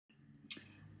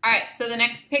All right, so the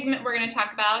next pigment we're going to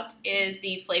talk about is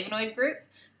the flavonoid group.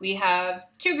 We have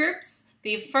two groups.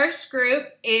 The first group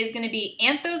is going to be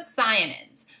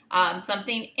anthocyanins.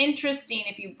 Something interesting,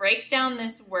 if you break down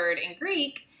this word in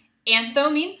Greek,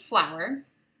 antho means flower,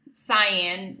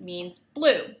 cyan means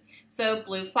blue. So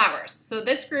blue flowers. So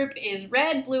this group is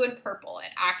red, blue, and purple.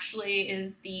 It actually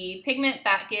is the pigment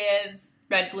that gives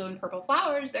red, blue, and purple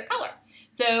flowers their color.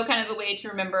 So kind of a way to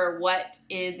remember what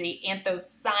is a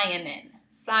anthocyanin.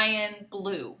 Cyan,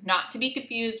 blue, not to be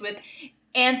confused with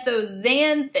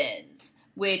anthoxanthins,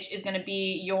 which is going to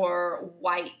be your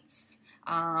whites,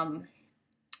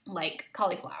 like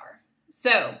cauliflower.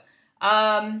 So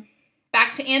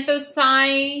back to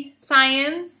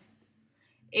anthocyanins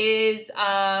is,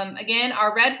 again,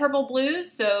 our red, purple,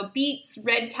 blues. So beets,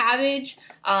 red cabbage,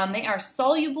 they are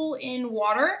soluble in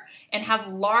water and have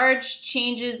large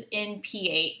changes in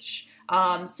pH.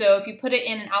 So if you put it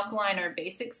in an alkaline or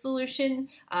basic solution,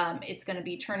 it's going to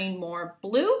be turning more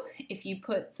blue. If you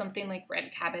put something like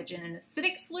red cabbage in an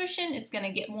acidic solution, it's going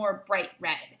to get more bright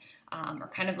red, or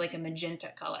kind of like a magenta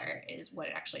color is what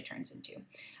it actually turns into.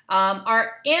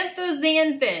 Our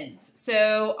anthocyanthins.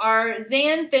 So our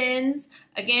xanthins,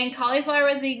 again, cauliflower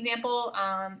was the example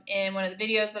in one of the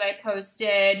videos that I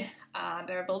posted.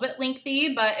 They're a little bit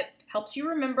lengthy, but it helps you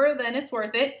remember, then it's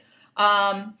worth it.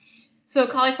 So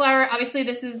cauliflower, obviously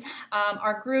this is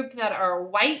our group that are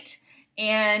white,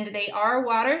 and they are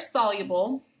water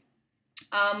soluble.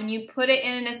 When you put it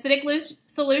in an acidic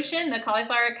solution, the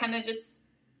cauliflower kind of just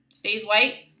stays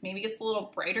white, maybe gets a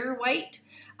little brighter white,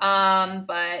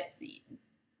 but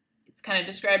it's kind of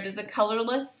described as a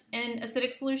colorless in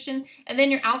acidic solution. And then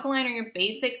your alkaline or your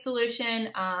basic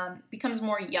solution becomes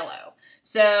more yellow.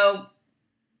 So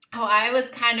how I was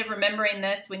kind of remembering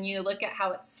this, when you look at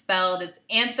how it's spelled, it's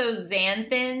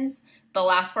anthoxanthins. The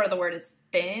last part of the word is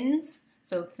thins,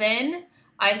 so thin.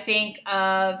 I think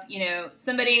of,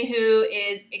 somebody who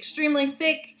is extremely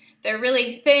sick. They're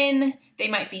really thin. They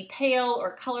might be pale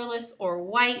or colorless or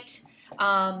white. It's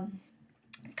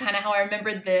kind of how I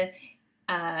remembered the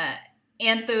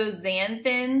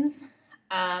anthocyanthins.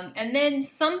 And then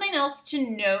something else to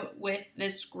note with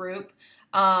this group.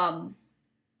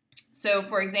 So,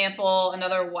 for example,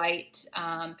 another white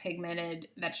pigmented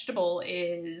vegetable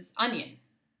is onion,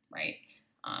 right?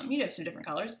 You'd have some different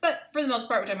colors, but for the most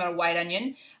part, we're talking about a white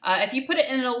onion. If you put it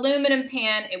in an aluminum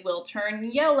pan, it will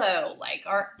turn yellow, like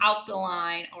our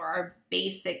alkaline or our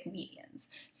basic medians.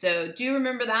 So do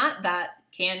remember that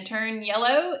can turn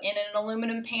yellow in an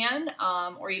aluminum pan,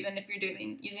 or even if you're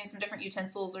using some different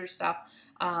utensils or stuff,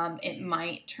 it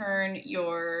might turn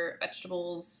your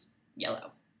vegetables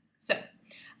yellow. So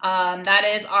that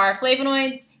is our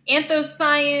flavonoids,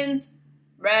 anthocyanins,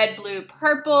 red, blue,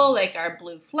 purple, like our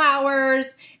blue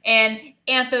flowers, and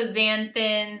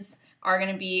anthoxanthins are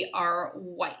going to be our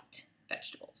white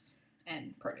vegetables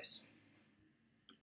and produce.